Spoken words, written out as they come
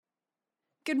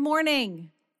Good morning.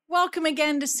 Welcome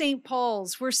again to St.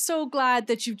 Paul's. We're so glad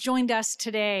that you've joined us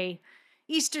today.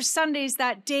 Easter Sunday is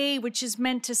that day which is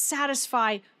meant to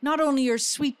satisfy not only your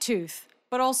sweet tooth,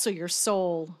 but also your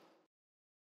soul.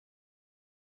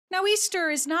 Now, Easter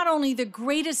is not only the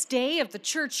greatest day of the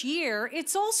church year,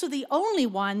 it's also the only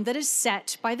one that is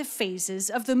set by the phases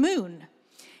of the moon.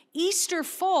 Easter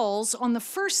falls on the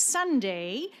first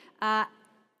Sunday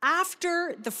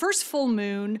after the first full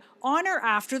moon on or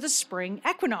after the spring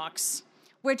equinox,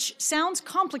 which sounds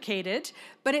complicated,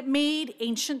 but it made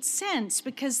ancient sense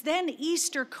because then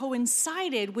Easter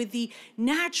coincided with the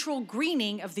natural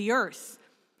greening of the earth.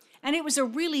 And it was a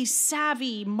really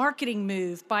savvy marketing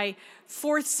move by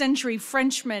 4th century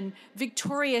Frenchman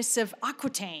Victorius of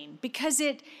Aquitaine because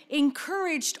it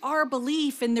encouraged our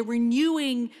belief in the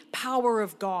renewing power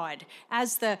of God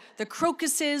as the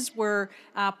crocuses were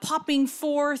popping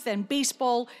forth and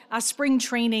baseball spring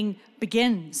training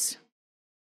begins.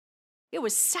 It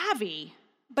was savvy,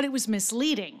 but it was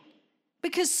misleading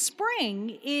because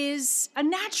spring is a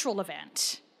natural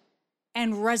event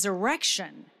and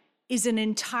resurrection is an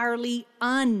entirely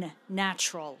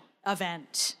unnatural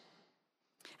event.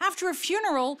 After a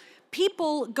funeral,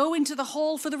 people go into the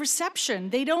hall for the reception.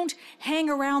 They don't hang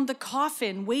around the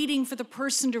coffin waiting for the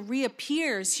person to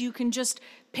reappear so you can just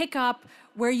pick up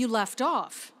where you left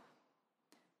off.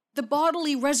 The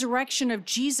bodily resurrection of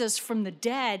Jesus from the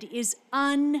dead is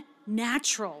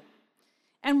unnatural.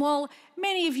 And while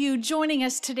many of you joining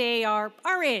us today are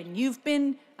in, you've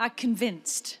been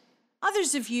convinced.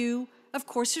 Others of you, of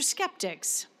course, are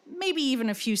skeptics, maybe even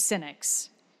a few cynics.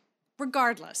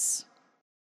 Regardless,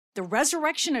 the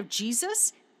resurrection of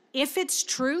Jesus, if it's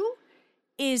true,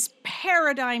 is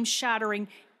paradigm-shattering,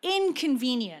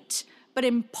 inconvenient, but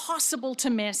impossible to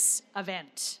miss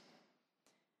event.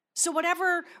 So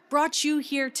whatever brought you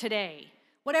here today,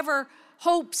 whatever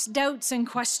hopes, doubts, and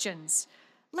questions,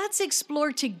 let's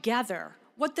explore together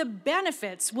what the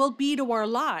benefits will be to our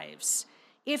lives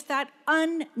if that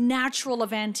unnatural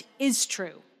event is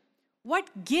true.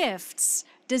 What gifts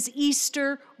does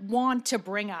Easter want to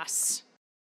bring us?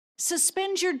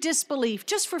 Suspend your disbelief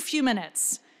just for a few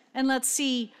minutes, and let's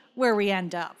see where we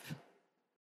end up.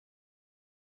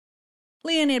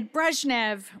 Leonid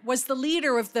Brezhnev was the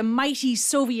leader of the mighty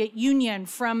Soviet Union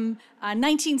from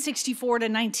 1964 to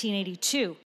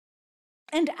 1982.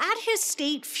 And at his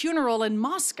state funeral in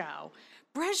Moscow,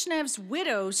 Brezhnev's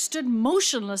widow stood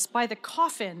motionless by the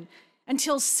coffin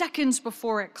until seconds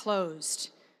before it closed.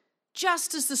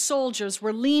 Just as the soldiers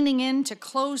were leaning in to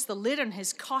close the lid on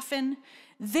his coffin,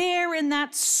 there in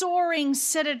that soaring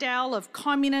citadel of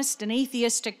communist and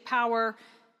atheistic power,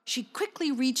 she quickly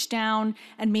reached down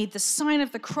and made the sign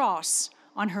of the cross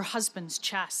on her husband's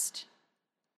chest.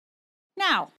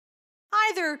 Now,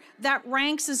 either that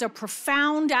ranks as a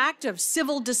profound act of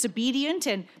civil disobedience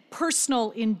and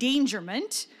personal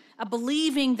endangerment, a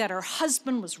believing that her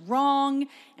husband was wrong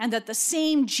and that the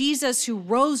same Jesus who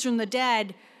rose from the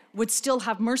dead would still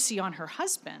have mercy on her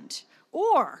husband,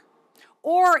 or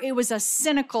it was a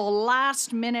cynical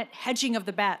last-minute hedging of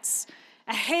the bets,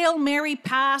 a Hail Mary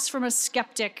pass from a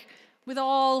skeptic with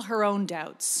all her own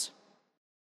doubts.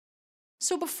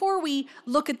 So before we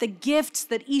look at the gifts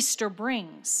that Easter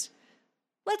brings,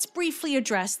 let's briefly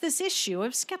address this issue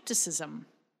of skepticism.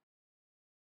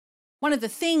 One of the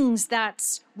things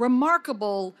that's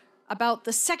remarkable about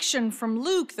the section from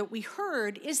Luke that we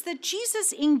heard is that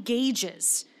Jesus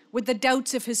engages with the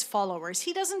doubts of his followers.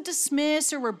 He doesn't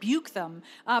dismiss or rebuke them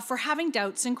for having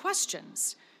doubts and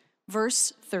questions.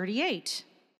 Verse 38.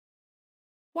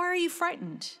 Why are you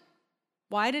frightened?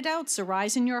 Why do doubts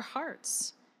arise in your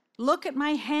hearts? Look at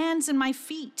my hands and my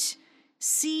feet.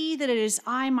 See that it is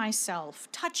I myself.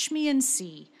 Touch me and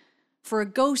see, for a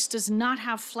ghost does not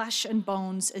have flesh and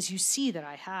bones as you see that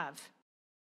I have.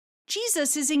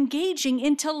 Jesus is engaging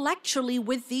intellectually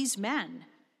with these men.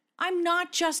 I'm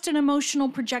not just an emotional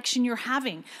projection you're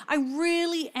having. I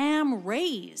really am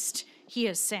raised, he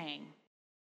is saying.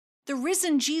 The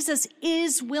risen Jesus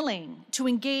is willing to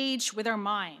engage with our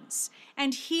minds.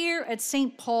 And here at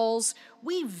St. Paul's,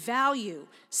 we value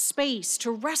space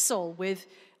to wrestle with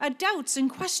doubts and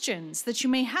questions that you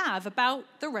may have about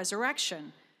the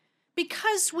resurrection.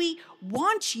 Because we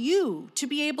want you to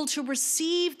be able to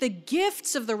receive the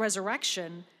gifts of the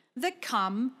resurrection that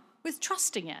come with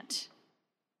trusting it.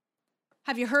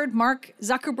 Have you heard Mark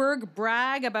Zuckerberg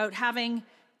brag about having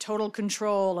total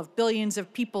control of billions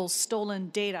of people's stolen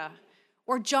data?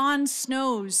 Or Jon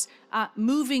Snow's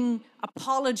moving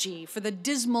apology for the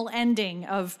dismal ending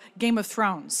of Game of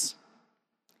Thrones?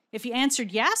 If you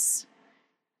answered yes,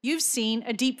 you've seen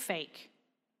a deep fake.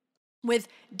 With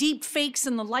deep fakes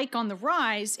and the like on the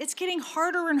rise, it's getting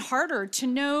harder and harder to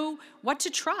know what to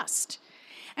trust.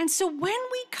 And so when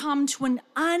we come to an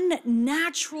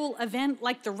unnatural event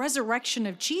like the resurrection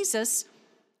of Jesus,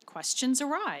 questions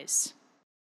arise.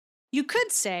 You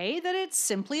could say that it's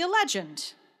simply a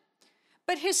legend.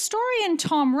 But historian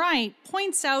Tom Wright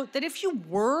points out that if you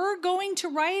were going to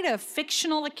write a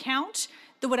fictional account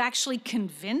that would actually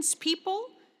convince people,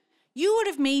 you would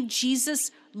have made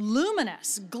Jesus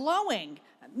luminous, glowing.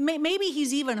 Maybe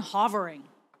he's even hovering.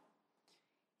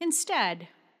 Instead,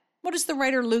 what does the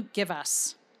writer Luke give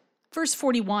us? Verse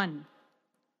 41.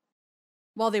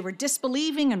 While they were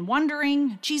disbelieving and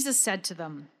wondering, Jesus said to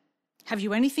them, "Have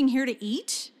you anything here to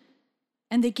eat?"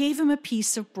 And they gave him a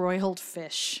piece of broiled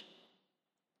fish.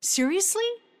 Seriously?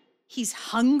 He's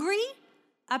hungry?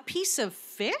 A piece of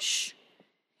fish?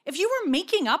 If you were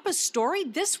making up a story,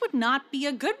 this would not be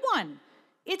a good one.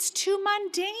 It's too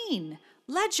mundane.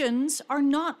 Legends are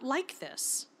not like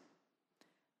this.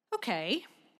 Okay,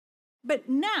 but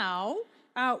now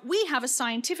we have a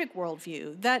scientific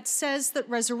worldview that says that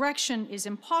resurrection is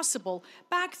impossible.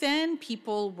 Back then,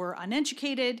 people were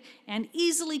uneducated and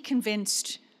easily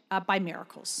convinced by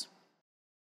miracles.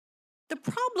 The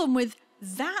problem with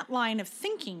that line of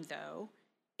thinking, though,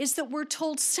 is that we're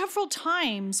told several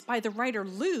times by the writer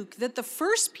Luke that the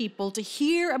first people to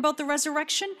hear about the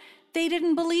resurrection, they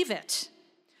didn't believe it.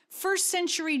 First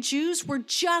century Jews were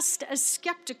just as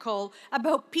skeptical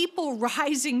about people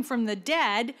rising from the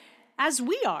dead as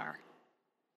we are.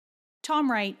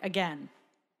 Tom Wright again.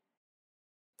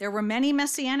 There were many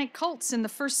messianic cults in the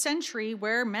first century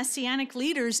where messianic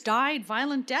leaders died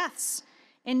violent deaths.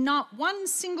 In not one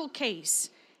single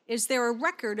case is there a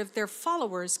record of their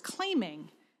followers claiming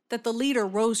that the leader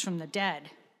rose from the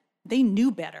dead. They knew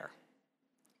better.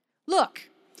 Look,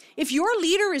 if your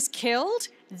leader is killed,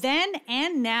 then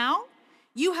and now,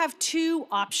 you have two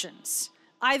options.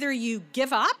 Either you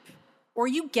give up or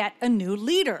you get a new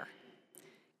leader.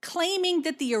 Claiming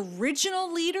that the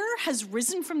original leader has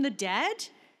risen from the dead,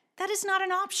 that is not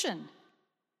an option.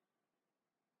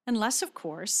 Unless, of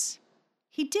course,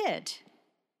 he did.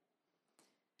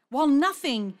 While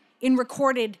nothing in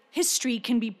recorded history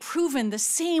can be proven the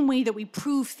same way that we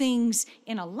prove things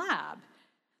in a lab,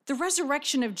 the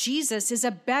resurrection of Jesus is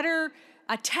a better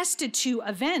attested to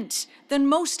event than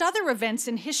most other events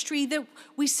in history that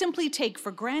we simply take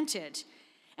for granted.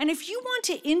 And if you want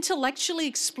to intellectually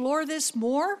explore this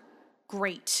more,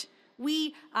 great.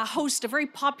 We host a very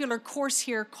popular course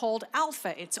here called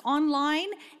Alpha. It's online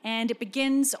and it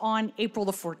begins on April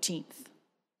the 14th.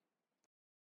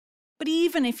 But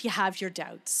even if you have your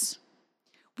doubts,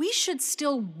 we should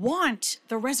still want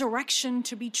the resurrection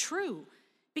to be true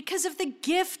because of the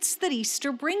gifts that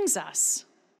Easter brings us.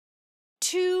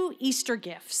 2 Easter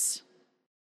gifts.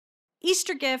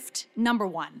 Easter gift number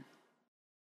 1.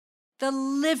 The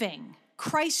living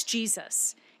Christ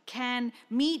Jesus can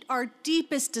meet our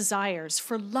deepest desires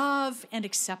for love and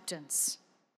acceptance.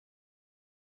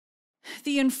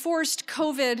 The enforced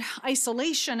COVID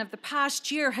isolation of the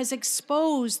past year has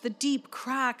exposed the deep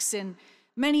cracks in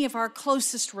many of our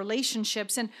closest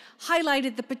relationships and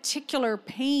highlighted the particular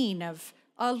pain of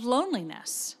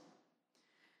loneliness.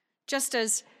 Just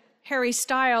as Harry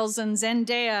Styles and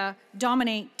Zendaya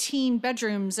dominate teen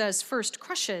bedrooms as first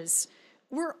crushes,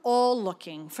 we're all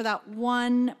looking for that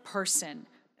one person,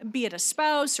 be it a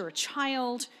spouse or a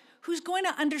child, who's going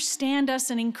to understand us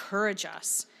and encourage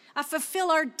us, fulfill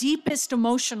our deepest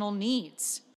emotional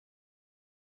needs.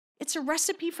 It's a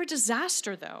recipe for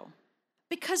disaster, though,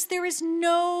 because there is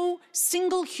no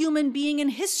single human being in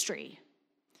history,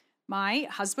 my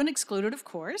husband excluded, of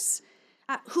course,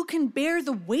 who can bear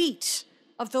the weight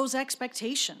of those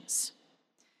expectations.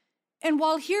 And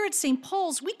while here at St.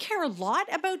 Paul's, we care a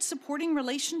lot about supporting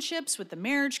relationships with the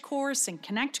marriage course and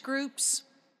connect groups,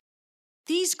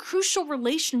 these crucial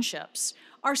relationships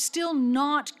are still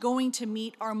not going to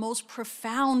meet our most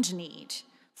profound need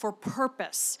for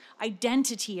purpose,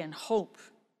 identity, and hope.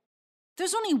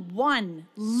 There's only one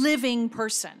living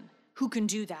person who can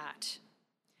do that.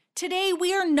 Today,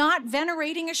 we are not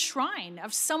venerating a shrine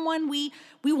of someone we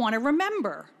want to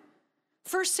remember.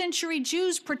 First century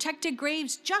Jews protected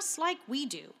graves just like we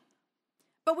do.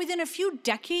 But within a few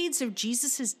decades of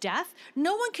Jesus' death,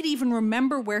 no one could even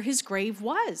remember where his grave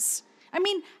was. I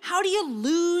mean, how do you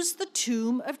lose the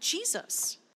tomb of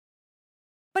Jesus?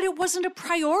 But it wasn't a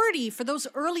priority for those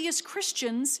earliest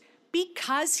Christians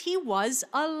because he was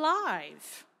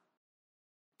alive.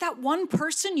 That one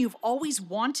person you've always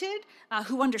wanted,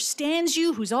 who understands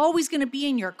you, who's always going to be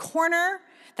in your corner,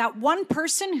 that one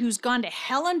person who's gone to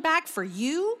hell and back for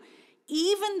you,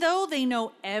 even though they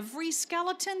know every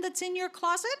skeleton that's in your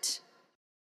closet,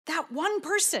 That one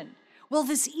person. Well,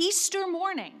 this Easter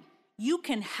morning, you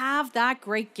can have that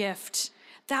great gift.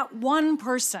 That one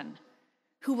person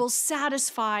who will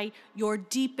satisfy your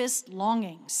deepest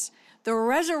longings. The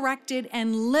resurrected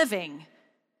and living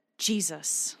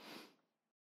Jesus.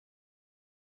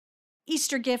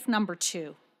 Easter gift number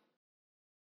 2.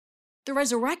 The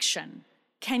resurrection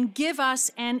can give us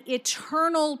an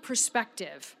eternal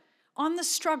perspective on the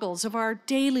struggles of our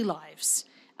daily lives,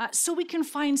 so we can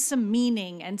find some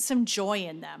meaning and some joy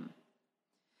in them.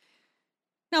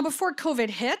 Now, before COVID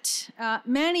hit,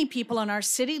 many people in our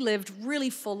city lived really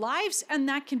full lives, and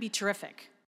that can be terrific.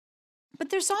 But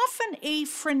there's often a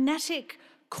frenetic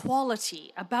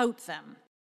quality about them.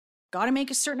 Got to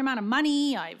make a certain amount of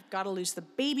money, I've got to lose the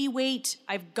baby weight,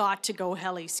 I've got to go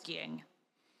heli skiing.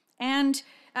 And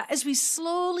as we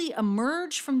slowly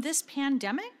emerge from this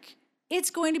pandemic, it's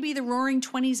going to be the roaring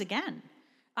 20s again,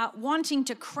 wanting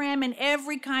to cram in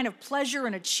every kind of pleasure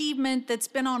and achievement that's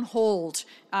been on hold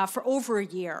for over a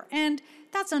year. And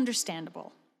that's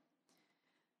understandable.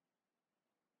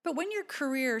 But when your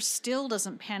career still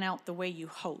doesn't pan out the way you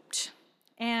hoped,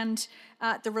 and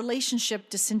the relationship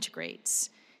disintegrates,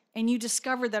 and you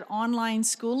discover that online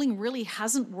schooling really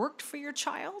hasn't worked for your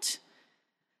child,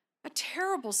 a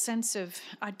terrible sense of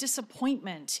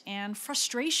disappointment and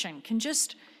frustration can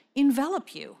just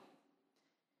envelop you.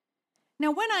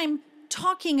 Now, when I'm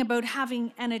talking about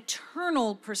having an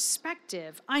eternal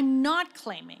perspective, I'm not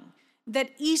claiming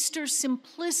that Easter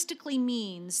simplistically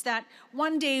means that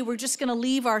one day we're just going to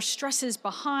leave our stresses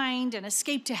behind and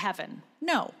escape to heaven.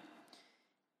 No.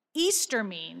 Easter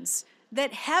means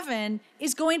that heaven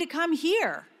is going to come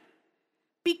here.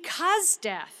 Because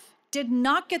death did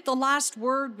not get the last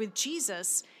word with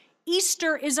Jesus,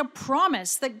 Easter is a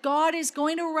promise that God is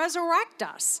going to resurrect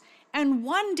us and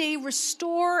one day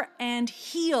restore and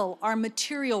heal our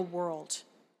material world.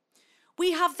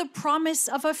 We have the promise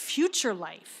of a future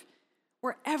life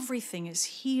where everything is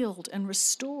healed and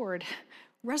restored,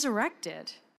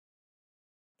 resurrected.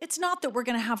 It's not that we're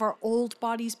going to have our old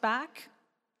bodies back,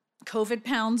 COVID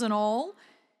pounds and all.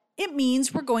 It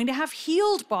means we're going to have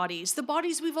healed bodies, the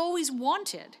bodies we've always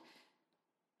wanted.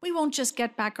 We won't just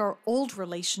get back our old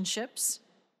relationships.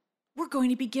 We're going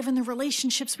to be given the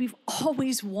relationships we've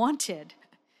always wanted.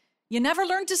 You never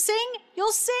learned to sing?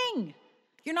 You'll sing.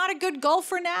 You're not a good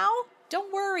golfer now?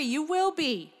 Don't worry, you will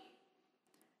be.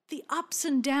 The ups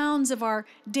and downs of our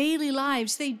daily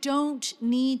lives, they don't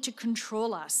need to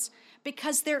control us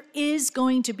because there is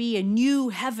going to be a new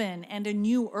heaven and a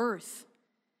new earth.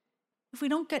 If we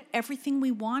don't get everything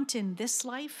we want in this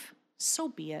life, so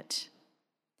be it.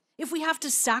 If we have to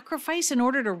sacrifice in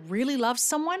order to really love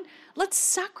someone, let's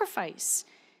sacrifice.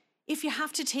 If you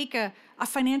have to take a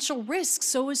financial risk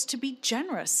so as to be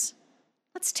generous,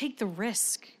 let's take the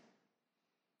risk.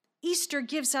 Easter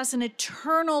gives us an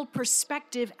eternal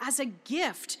perspective as a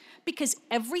gift because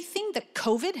everything that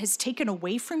COVID has taken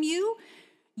away from you,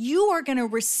 you are going to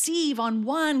receive on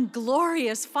one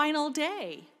glorious final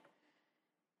day.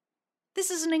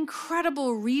 This is an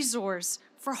incredible resource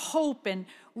for hope and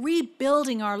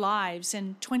rebuilding our lives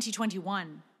in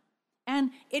 2021.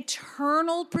 An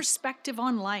eternal perspective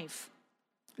on life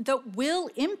that will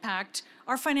impact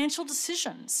our financial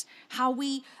decisions, how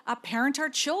we parent our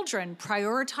children,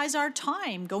 prioritize our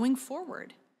time going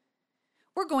forward.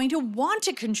 We're going to want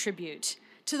to contribute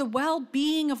to the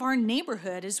well-being of our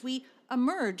neighborhood as we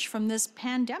emerge from this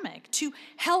pandemic, to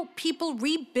help people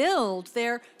rebuild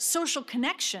their social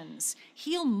connections,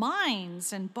 heal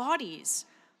minds and bodies,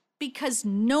 because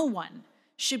no one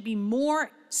should be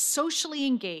more socially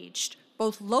engaged,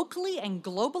 both locally and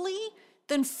globally,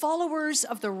 than followers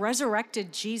of the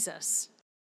resurrected Jesus.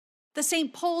 The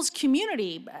St. Paul's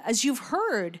community, as you've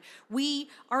heard, we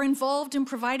are involved in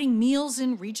providing meals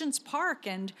in Regent's Park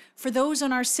and for those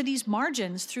on our city's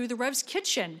margins through the Rev's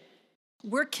Kitchen.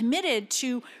 We're committed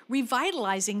to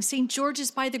revitalizing St.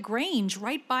 George's by the Grange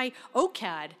right by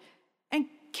OCAD and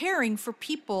caring for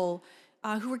people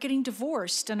who are getting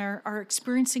divorced and are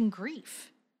experiencing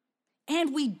grief.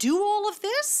 And we do all of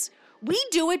this. We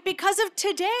do it because of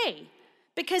today.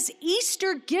 Because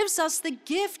Easter gives us the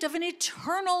gift of an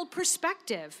eternal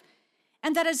perspective.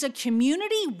 And that as a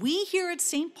community, we here at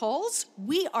St. Paul's,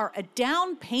 we are a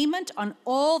down payment on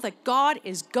all that God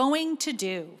is going to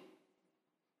do.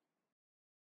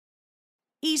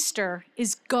 Easter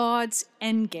is God's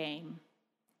endgame,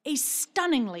 a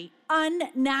stunningly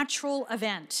unnatural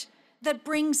event that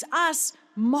brings us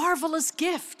marvelous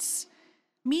gifts,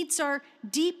 meets our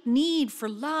deep need for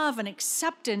love and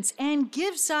acceptance, and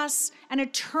gives us an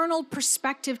eternal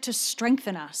perspective to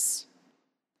strengthen us.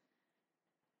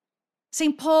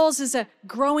 St. Paul's is a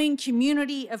growing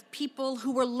community of people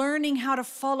who were learning how to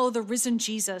follow the risen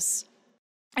Jesus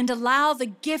and allow the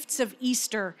gifts of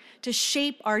Easter to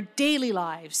shape our daily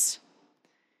lives.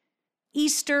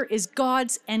 Easter is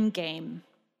God's endgame.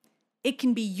 It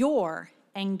can be your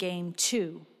endgame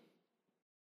too.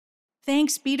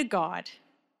 Thanks be to God.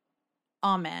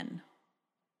 Amen.